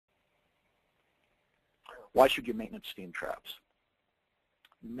Why should you maintenance steam traps?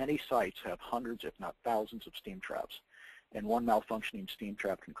 Many sites have hundreds, if not thousands, of steam traps, and one malfunctioning steam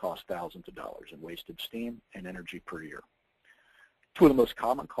trap can cost thousands of dollars in wasted steam and energy per year. Two of the most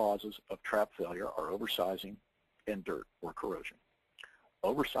common causes of trap failure are oversizing and dirt or corrosion.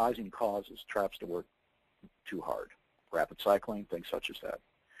 Oversizing causes traps to work too hard. Rapid cycling, things such as that.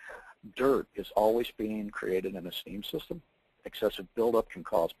 Dirt is always being created in a steam system. Excessive buildup can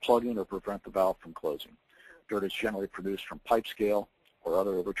cause plugging or prevent the valve from closing. Dirt is generally produced from pipe scale or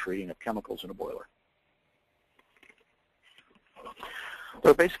other overtreating of chemicals in a boiler.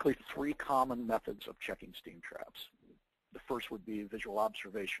 There are basically three common methods of checking steam traps. The first would be visual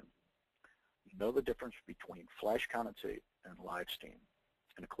observation. You know the difference between flash condensate and live steam.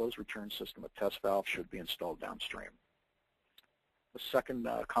 In a closed return system, a test valve should be installed downstream. The second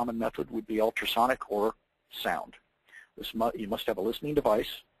common method would be ultrasonic or sound. You must have a listening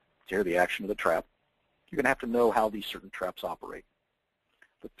device to hear the action of the trap. You're going to have to know how these certain traps operate.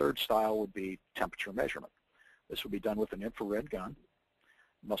 The third style would be temperature measurement. This would be done with an infrared gun.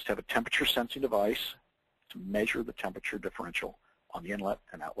 You must have a temperature sensing device to measure the temperature differential on the inlet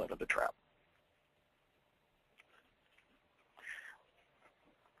and outlet of the trap.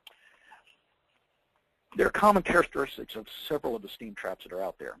 There are common characteristics of several of the steam traps that are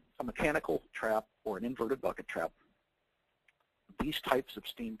out there. A mechanical trap or an inverted bucket trap. These types of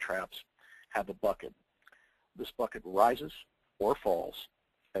steam traps have a bucket. This bucket rises or falls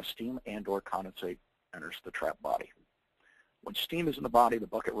as steam and or condensate enters the trap body. When steam is in the body, the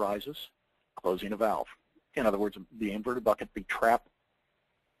bucket rises, closing a valve. In other words, the inverted bucket, the trap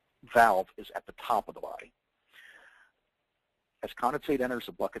valve is at the top of the body. As condensate enters,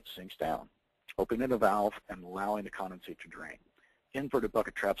 the bucket sinks down, opening a valve and allowing the condensate to drain. Inverted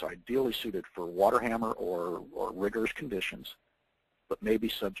bucket traps are ideally suited for water hammer or rigorous conditions, but may be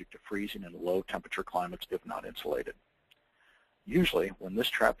subject to freezing in low temperature climates if not insulated. Usually, when this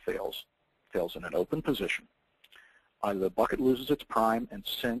trap fails in an open position, either the bucket loses its prime and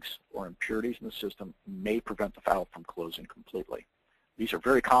sinks, or impurities in the system may prevent the valve from closing completely. These are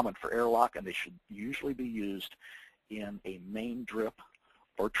very common for airlock, and they should usually be used in a main drip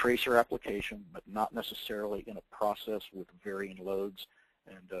or tracer application, but not necessarily in a process with varying loads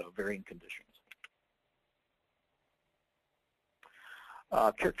and varying conditions.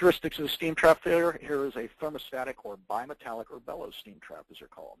 Characteristics of the steam trap failure. Here is a thermostatic or bimetallic or bellows steam trap, as they're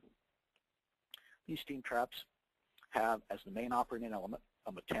called. These steam traps have as the main operating element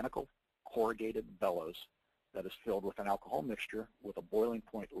a mechanical corrugated bellows that is filled with an alcohol mixture with a boiling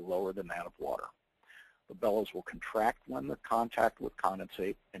point lower than that of water. The bellows will contract when the contact with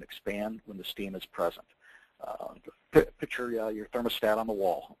condensate and expand when the steam is present. Picture your thermostat on the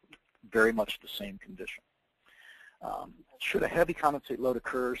wall, very much the same condition. Should a heavy condensate load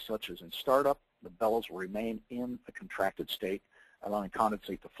occur, such as in startup, the bellows will remain in a contracted state, allowing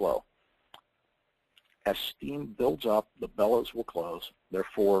condensate to flow. As steam builds up, the bellows will close.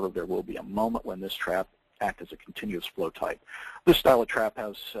 Therefore, there will be a moment when this trap acts as a continuous flow type. This style of trap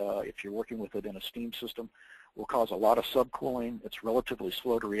has, if you're working with it in a steam system, will cause a lot of subcooling. It's relatively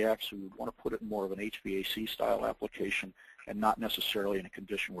slow to react, so you'd want to put it in more of an HVAC style application and not necessarily in a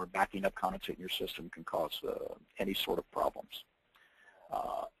condition where backing up condensate in your system can cause any sort of problems.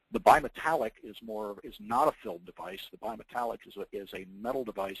 The bimetallic is not a filled device. The bimetallic is a metal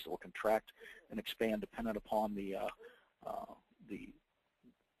device that will contract and expand dependent upon the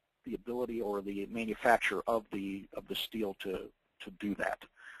ability or the manufacturer of the steel to do that.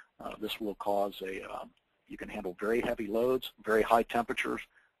 This will cause you can handle very heavy loads, very high temperatures,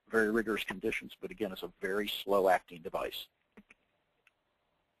 very rigorous conditions, but again, it's a very slow acting device.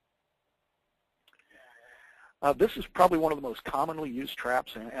 This is probably one of the most commonly used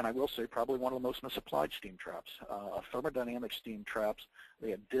traps, and I will say probably one of the most misapplied steam traps. Thermodynamic steam traps, they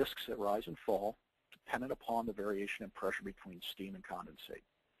have discs that rise and fall dependent upon the variation in pressure between steam and condensate.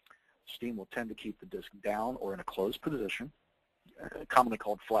 Steam will tend to keep the disc down or in a closed position, commonly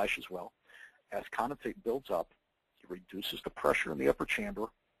called flash as well. As condensate builds up, it reduces the pressure in the upper chamber,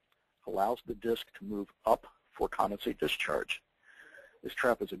 allows the disc to move up for condensate discharge. This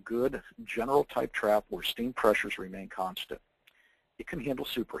trap is a good general type trap where steam pressures remain constant. It can handle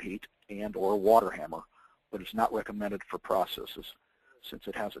superheat and or water hammer, but it's not recommended for processes since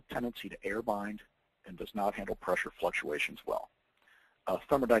it has a tendency to air bind and does not handle pressure fluctuations well. A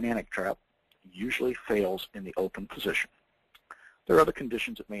thermodynamic trap usually fails in the open position. There are other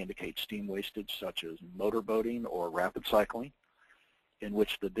conditions that may indicate steam wastage, such as motor boating or rapid cycling, in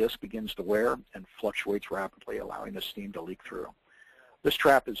which the disc begins to wear and fluctuates rapidly, allowing the steam to leak through. This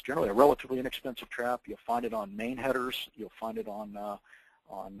trap is generally a relatively inexpensive trap. You'll find it on main headers. You'll find it on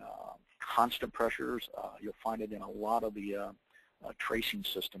constant pressures. You'll find it in a lot of the tracing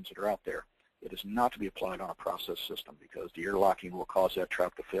systems that are out there. It is not to be applied on a process system because the air locking will cause that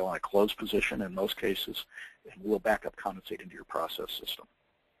trap to fail in a closed position in most cases and will back up condensate into your process system.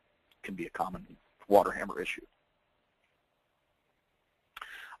 It can be a common water hammer issue.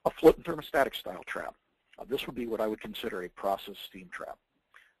 A floating thermostatic style trap. This would be what I would consider a process steam trap.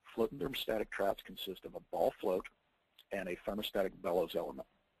 Floating thermostatic traps consist of a ball float and a thermostatic bellows element.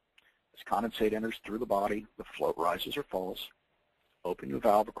 As condensate enters through the body, the float rises or falls. Open your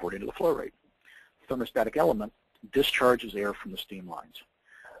valve according to the flow rate. The thermostatic element discharges air from the steam lines.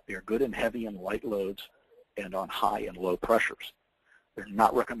 They are good in heavy and light loads and on high and low pressures. They're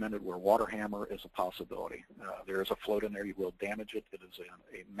not recommended where water hammer is a possibility. There is a float in there, you will damage it. It is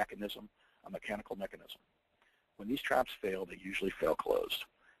a mechanism, a mechanical mechanism. When these traps fail, they usually fail closed.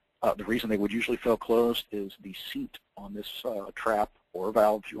 The reason they would usually fail closed is the seat on this trap or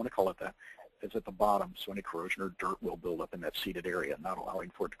valve, if you want to call it that, is at the bottom, so any corrosion or dirt will build up in that seated area, not allowing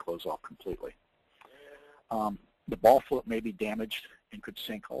for it to close off completely. The ball float may be damaged and could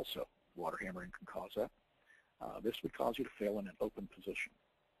sink also. Water hammering can cause that. This would cause you to fail in an open position.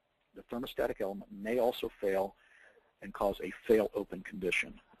 The thermostatic element may also fail and cause a fail open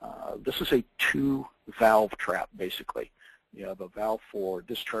condition. This is a two-valve trap, basically. You have a valve for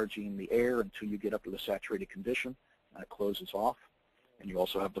discharging the air until you get up to the saturated condition, and it closes off. And you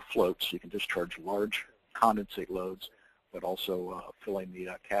also have the float, so you can discharge large condensate loads, but also filling the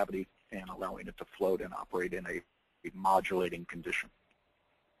cavity and allowing it to float and operate in a modulating condition.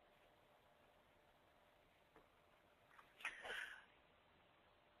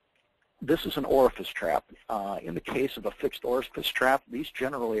 This is an orifice trap. In the case of a fixed orifice trap, these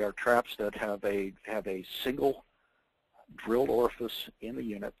generally are traps that have a single drilled orifice in the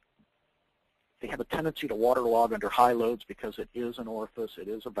unit. They have a tendency to waterlog under high loads because it is an orifice, it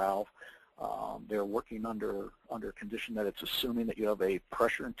is a valve. They're working under a condition that it's assuming that you have a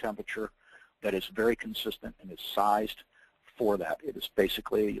pressure and temperature that is very consistent and is sized for that. It is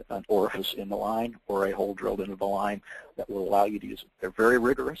basically an orifice in the line or a hole drilled into the line that will allow you to use it. They're very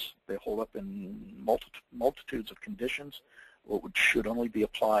rigorous. They hold up in multitudes of conditions, which should only be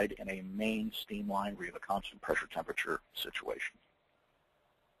applied in a main steam line where you have a constant pressure temperature situation.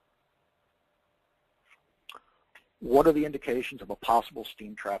 What are the indications of a possible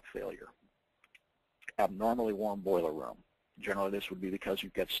steam trap failure? Abnormally warm boiler room. Generally, this would be because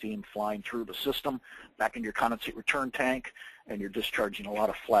you've got steam flying through the system, back into your condensate return tank, and you're discharging a lot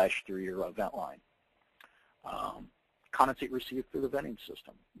of flash through your vent line. Condensate received through the venting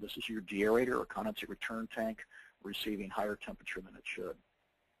system. This is your deaerator or condensate return tank receiving higher temperature than it should.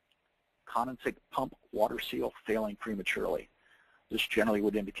 Condensate pump water seal failing prematurely. This generally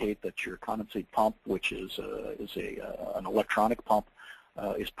would indicate that your condensate pump, which is an electronic pump,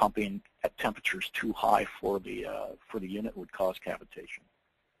 is pumping at temperatures too high for the unit, would cause cavitation.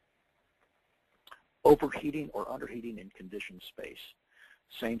 Overheating or underheating in conditioned space.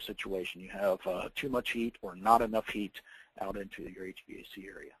 Same situation. You have too much heat or not enough heat out into your HVAC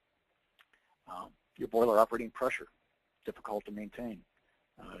area. Your boiler operating pressure, difficult to maintain.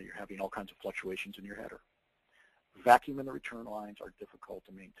 You're having all kinds of fluctuations in your header. Vacuum in the return lines are difficult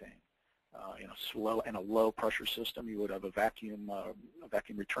to maintain. In a low pressure system, you would have a vacuum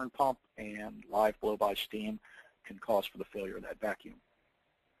return pump, and live blow-by steam can cause for the failure of that vacuum.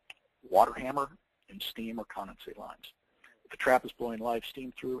 Water hammer and steam or condensate lines. If a trap is blowing live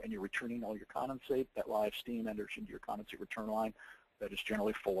steam through and you're returning all your condensate, that live steam enters into your condensate return line that is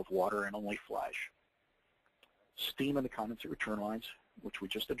generally full of water and only flash. Steam in the condensate return lines, which we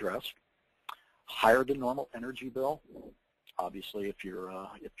just addressed. Higher than normal energy bill. Obviously, if you're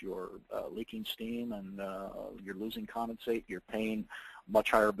leaking steam and you're losing condensate, you're paying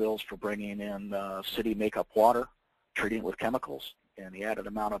much higher bills for bringing in city makeup water, treating it with chemicals, and the added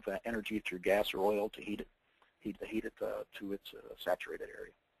amount of energy through gas or oil to heat it to its saturated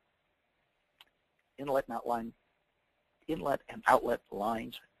area. Inlet and outlet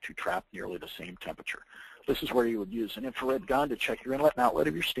lines to trap nearly the same temperature. This is where you would use an infrared gun to check your inlet and outlet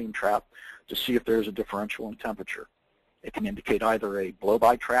of your steam trap to see if there's a differential in temperature. It can indicate either a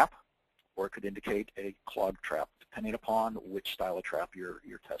blow-by trap or it could indicate a clogged trap, depending upon which style of trap you're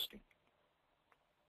testing.